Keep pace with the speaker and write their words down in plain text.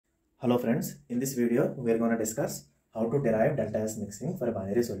Hello friends, in this video we are going to discuss how to derive delta S mixing for a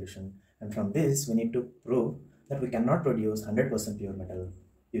binary solution, and from this we need to prove that we cannot produce 100% pure metal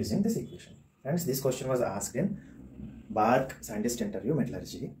using this equation. Friends, this question was asked in Barc Scientist Interview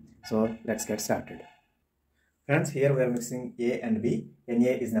Metallurgy. So let's get started. Friends, here we are mixing A and B. Na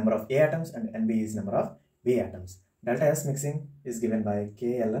is number of A atoms and Nb is number of B atoms. Delta S mixing is given by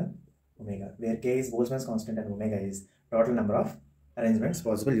K, Ln, omega, where K is Boltzmann's constant and omega is total number of arrangements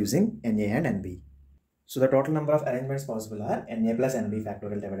possible using Na and Nb. So the total number of arrangements possible are Na plus Nb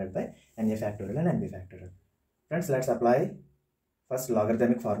factorial divided by Na factorial and Nb factorial. Friends, let's apply first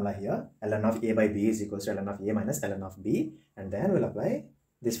logarithmic formula here. Ln of A by B is equals to Ln of A minus Ln of B, and then we'll apply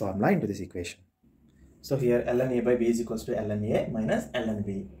this formula into this equation. So here Ln A by B is equals to Ln A minus Ln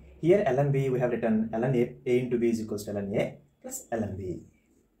B. Here Ln B we have written Ln A into B is equals to Ln A plus Ln B.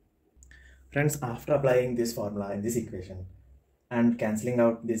 Friends, after applying this formula in this equation and cancelling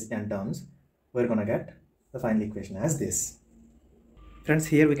out these n terms, we're gonna get the final equation as this. Friends,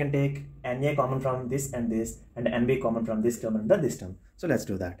 here we can take Na common from this and Nb common from this term and this term. So let's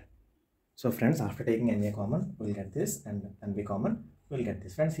do that. So friends, after taking Na common, we'll get this, and Nb common, we'll get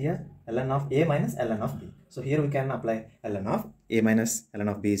this. Friends, here Ln of A minus Ln of B. So here we can apply Ln of A minus Ln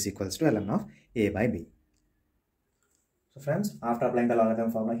of B is equals to Ln of A by B. So friends, after applying the logarithm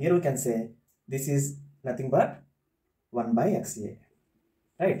formula, here we can say this is nothing but 1 by Xa,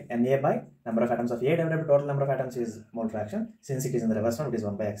 right? Na by number of atoms of A divided by total number of atoms is mole fraction. Since it is in the reverse form, it is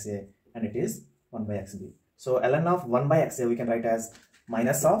 1 by Xa and it is 1 by Xb. So Ln of 1 by Xa we can write as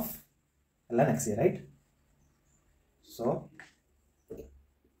minus of Ln Xa, right? So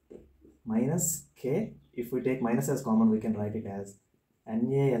minus K, if we take minus as common, we can write it as Na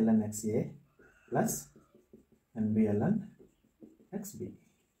Ln Xa plus Nb Ln Xb.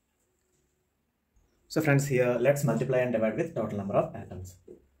 So friends, here let's multiply and divide with total number of atoms.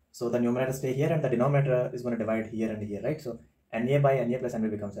 So the numerator stay here and the denominator is going to divide here and here, right? So Na by Na plus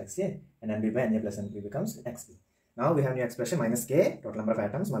Nb becomes Xa and Nb by Na plus Nb becomes Xb. Now we have new expression minus K, total number of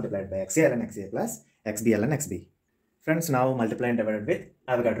atoms, multiplied by Xa Ln Xa plus Xb Ln Xb. Friends, now multiply and divide with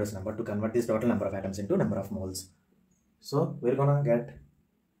Avogadro's number to convert this total number of atoms into number of moles. So we're gonna get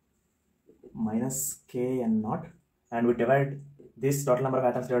minus K and naught, and we divide this total number of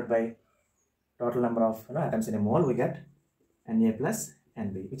atoms divided by total number of atoms in a mole, we get Na plus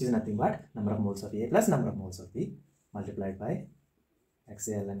Nb, which is nothing but number of moles of A plus number of moles of B, multiplied by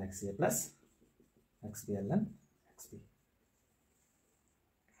Xa Ln Xa plus Xb Ln Xb.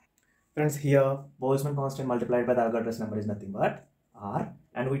 Friends, here Boltzmann constant multiplied by the Avogadro's number is nothing but R,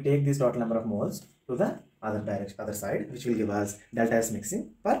 and we take this total number of moles to the other side, which will give us delta S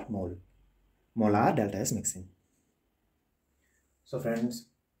mixing per mole. Molar delta S mixing. So friends,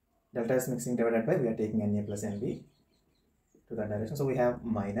 delta S mixing divided by, we are taking Na plus Nb to that direction. So we have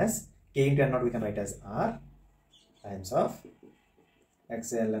minus K into N naught, we can write as R times of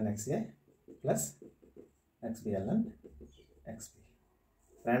Xa Ln Xa plus Xb Ln Xb.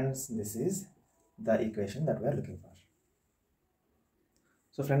 Friends, this is the equation that we are looking for.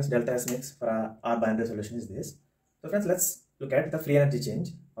 So friends, delta S mix for our binary solution is this. So friends, let's look at the free energy change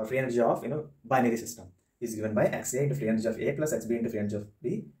or free energy of binary system is given by Xa into free energy of A plus Xb into free energy of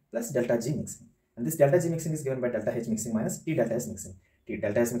B plus delta G mixing. And this delta G mixing is given by delta H mixing minus T delta S mixing. T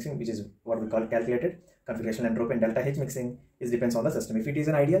delta S mixing, which is what we call calculated configuration entropy, and delta H mixing is depends on the system. If it is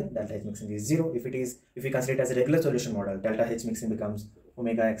an ideal, delta H mixing is 0. If we consider it as a regular solution model, delta H mixing becomes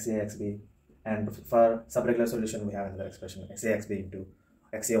omega Xa Xb, and for subregular solution we have another expression Xa Xb into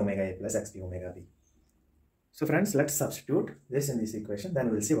Xa omega A plus Xb omega B. So friends, let's substitute this in this equation, then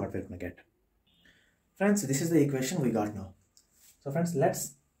we'll see what we're going to get. Friends, this is the equation we got now. So friends,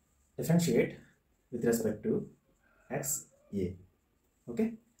 let's differentiate with respect to Xa.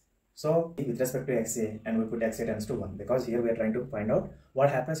 Okay, so with respect to Xa, and we put Xa tends to 1, because here we are trying to find out what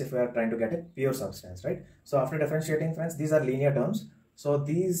happens if we are trying to get a pure substance, right? So after differentiating, friends, these are linear terms, so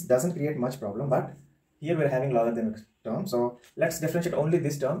these doesn't create much problem, but here we are having logarithmic term. So let's differentiate only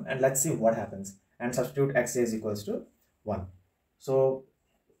this term and let's see what happens, and substitute Xa is equals to 1. So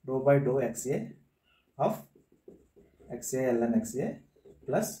dou by dou Xa of Xa Ln Xa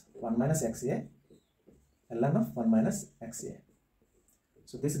plus 1 minus Xa Ln of 1 minus Xa.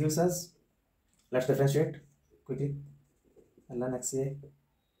 So this gives us, let's differentiate quickly, Ln Xa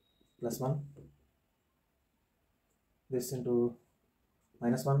plus 1, this into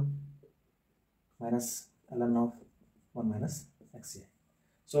minus 1 minus Ln of 1 minus Xa.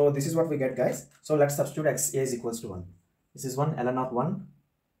 So this is what we get, guys. So let's substitute Xa is equals to 1. This is 1, Ln of 1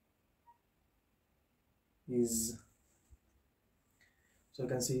 is, so you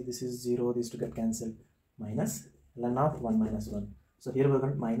can see this is 0, these two get cancelled, minus ln of 1 minus 1. So here we're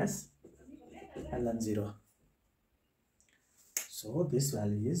going to minus ln 0. So this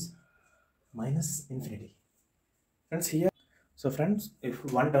value is minus infinity. Friends, here, so friends, if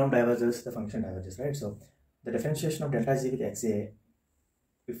one term diverges, the function diverges, right? So the differentiation of delta G with xa,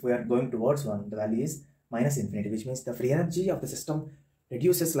 if we are going towards 1, the value is minus infinity, which means the free energy of the system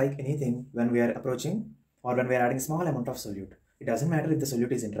reduces like anything when we are approaching or when we are adding small amount of solute. It doesn't matter if the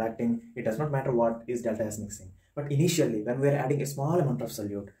solute is interacting, it does not matter what is delta S mixing. But initially, when we are adding a small amount of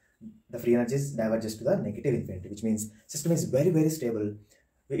solute, the free energy diverges to the negative infinity, which means system is very, very stable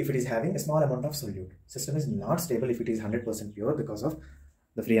if it is having a small amount of solute. System is not stable if it is 100% pure because of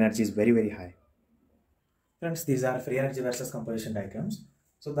the free energy is very, very high. Friends, these are free energy versus composition diagrams.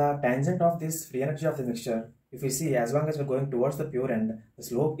 So the tangent of this free energy of the mixture, if we see, as long as we're going towards the pure end, the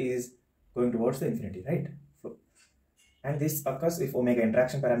slope is going towards the infinity, right? And this occurs if omega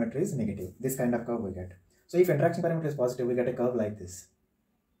interaction parameter is negative. This kind of curve we get. So if interaction parameter is positive, we get a curve like this.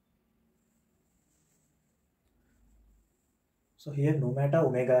 So here, no matter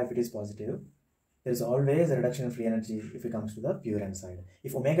omega, if it is positive, there is always a reduction in free energy if it comes to the pure end side.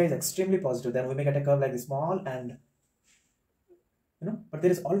 If omega is extremely positive, then we may get a curve like this small and, but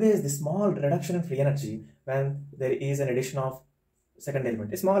there is always this small reduction in free energy when there is an addition of second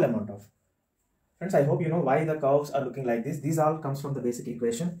element, a small amount of. Friends, I hope you know why the curves are looking like this. These all comes from the basic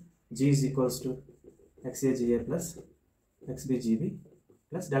equation. G is equals to XA plus XB GB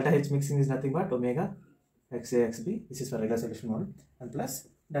plus delta H mixing is nothing but omega XA XB. This is for regular solution model, and plus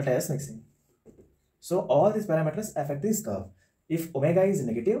delta S mixing. So all these parameters affect this curve. If omega is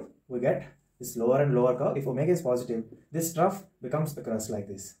negative, we get this lower and lower curve. If omega is positive, this trough becomes a crest like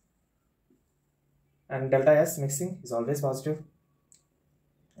this. And delta S mixing is always positive.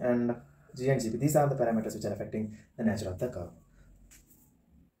 And G and GB, these are the parameters which are affecting the nature of the curve.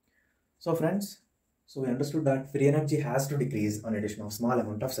 So friends, so we understood that free energy has to decrease on addition of small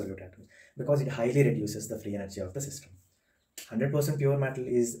amount of solute atoms because it highly reduces the free energy of the system. 100% pure metal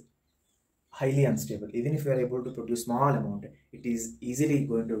is highly unstable. Even if we are able to produce small amount, it is easily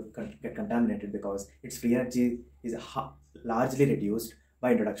going to get contaminated because its free energy is largely reduced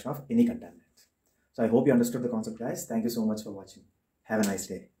by introduction of any contaminants. So I hope you understood the concept, guys. Thank you so much for watching. Have a nice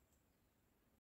day.